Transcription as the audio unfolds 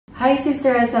Hi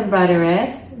sisterets and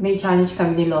brotherets! May challenge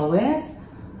kami ni Lois.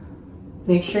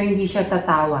 Make sure hindi siya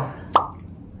tatawa.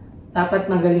 Dapat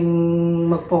magaling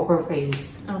mag-poker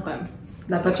face. Okay.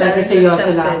 Dapat talaga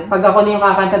seryoso lang. Pag ako na yung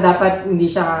kakanta, dapat hindi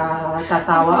siya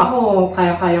tatawa. Ako,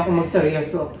 kaya-kaya ko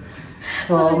magseryoso.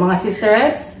 So, mga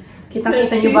sisterets,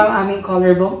 kitang-kita niyo ba ang aming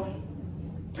collarbone?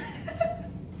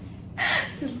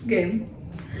 Game.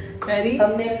 Ready?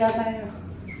 Thumbnail na tayo.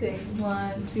 Say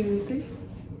 1, 2, 3.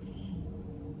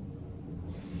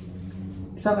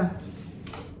 Isa ka.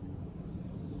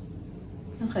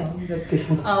 Okay.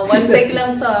 One take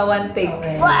lang to, one take.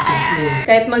 Okay.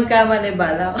 Kahit magkamali,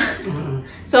 bala ko.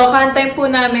 So, kantay po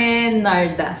namin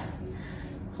Narda.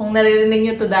 Kung naririnig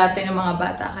nyo to dati ng mga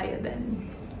bata kayo din.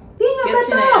 Di nga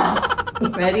ba to?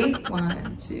 Ready?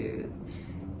 1,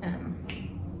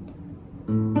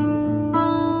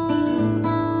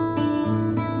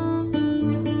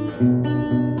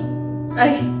 2.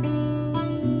 Ay!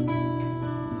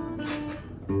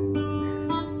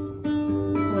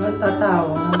 Walang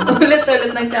tatawa.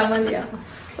 Ulit-ulit nagkamali ako.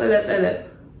 Ulit-ulit.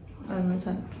 Ano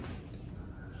saan?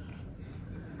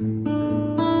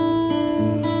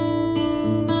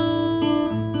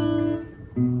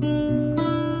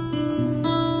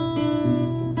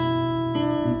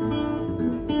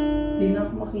 Hindi na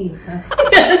ako makita.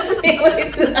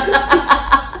 Wait lang.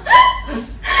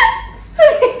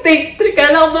 Take 3 ka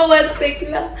lang ba? One take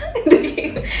lang.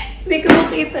 Hindi ko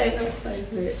makita yung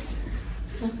timer.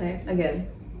 Okay, again.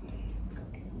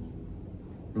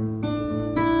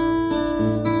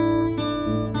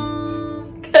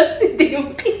 Kasi di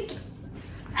mo kita.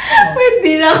 Wait,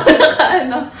 di na ako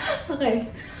nakaano.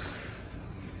 Okay.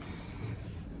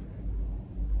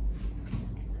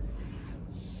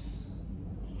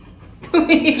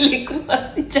 Tumili ko pa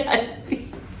si Jollibee.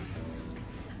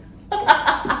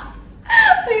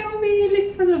 Ay,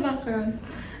 umihilig pa sa background.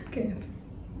 Okay.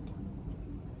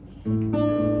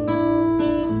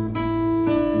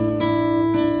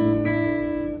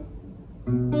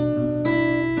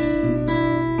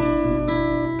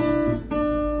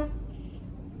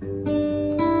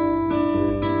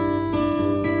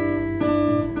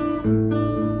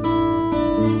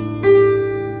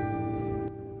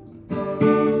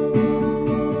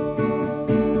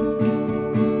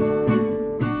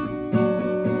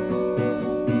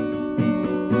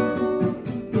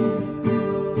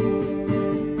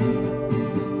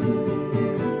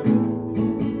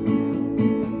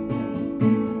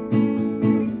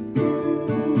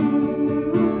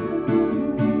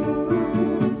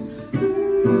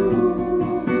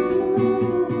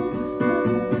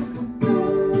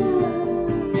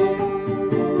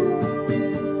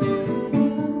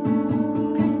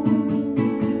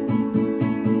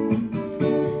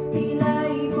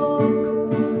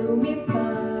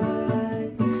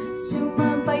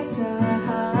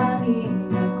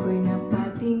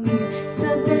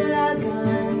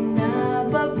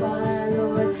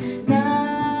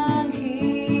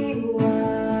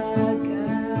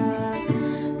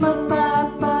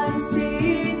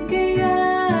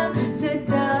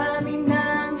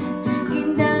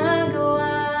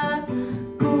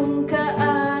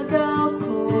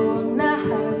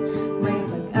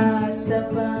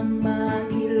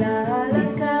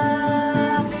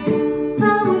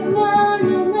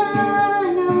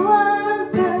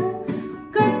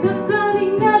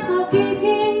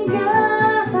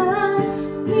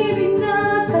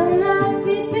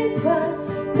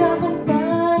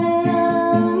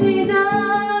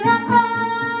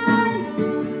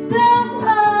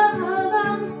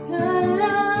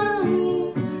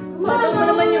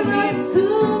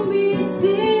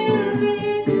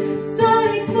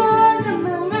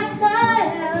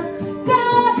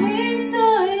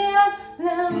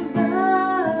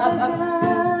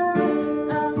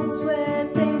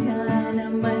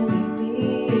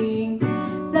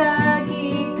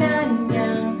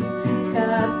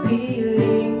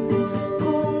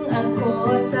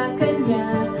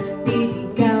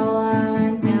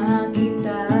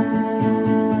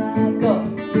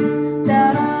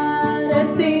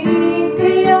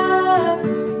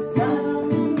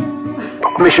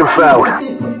 Mission failed.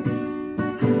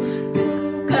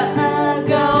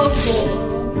 Kaagaw ko.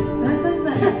 Nasaan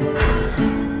ba?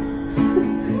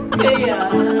 Kaya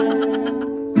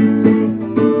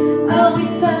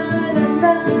awitan ang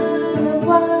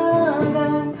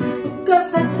nanawagan,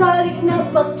 kasakali na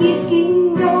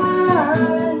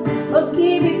pakikinggan,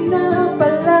 pag-ibig na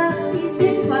pala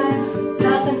isipan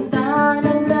sa kanta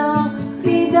na lang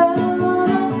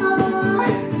pidaraan.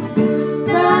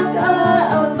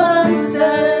 Nag-aabang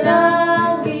sa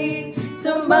langit,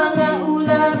 sa mga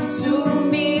ulap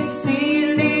sumisilip,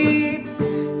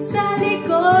 sa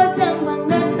likod likod ng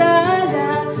mga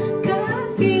tala,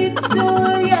 kahit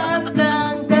suyap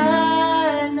ng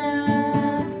dana.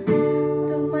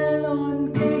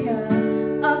 Tumalon kaya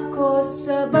ako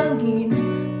sa bangin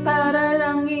para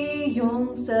lang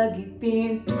iyong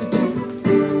sagipin.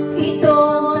 Ito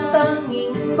ang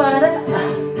tanging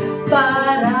paraan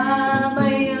para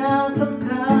mayakap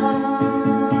ka.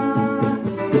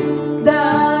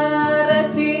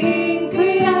 Darating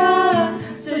kaya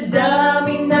sa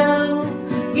dami ng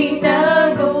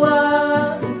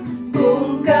ginagawa,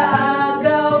 kung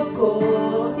kaagaw ko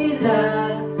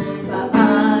sila,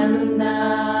 paano na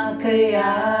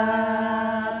kaya?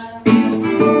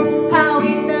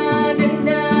 Awit na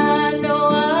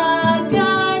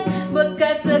nananawagan,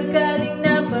 baka sakaling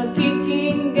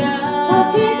napakikinggan.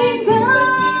 Pag-ibig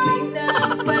na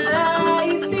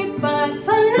palaisipan,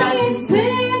 sa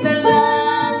isip na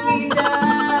lang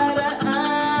idaraan.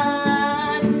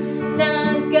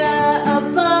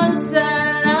 Nag-aabang sa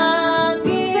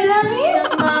langit, sa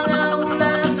mga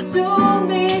ulap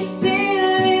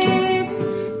sumisilip,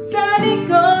 sa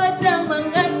likod ng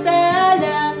mga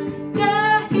tala,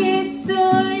 kahit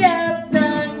suyap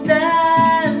ng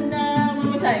dana.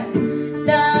 One more time.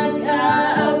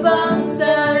 Nag-aabang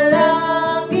sa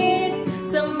langit,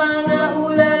 sa mga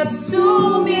ulap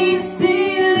sumisilip,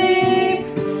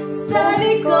 sa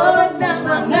likod ng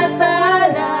mga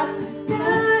tala,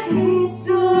 kahit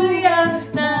suyap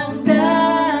ng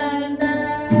dana.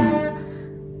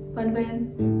 Paano ba yan?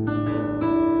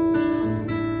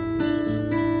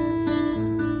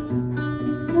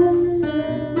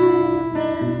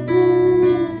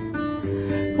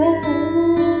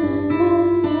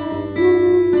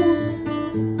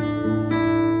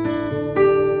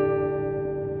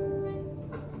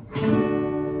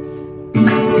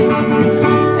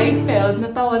 I failed.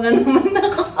 Natawa na naman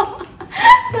ako.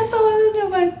 Natawa na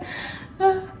naman.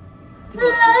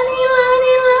 Lani,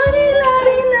 lani, lani,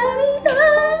 lani, lani,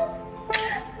 lani.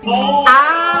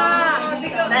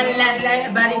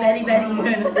 Very, very, very.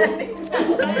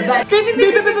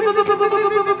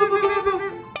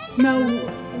 Now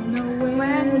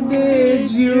where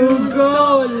did you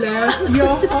go? Left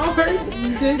your heart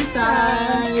this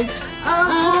side.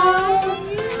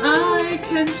 I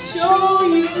can show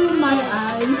you my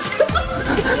eyes.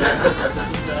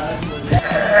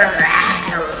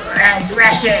 Red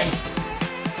dresses.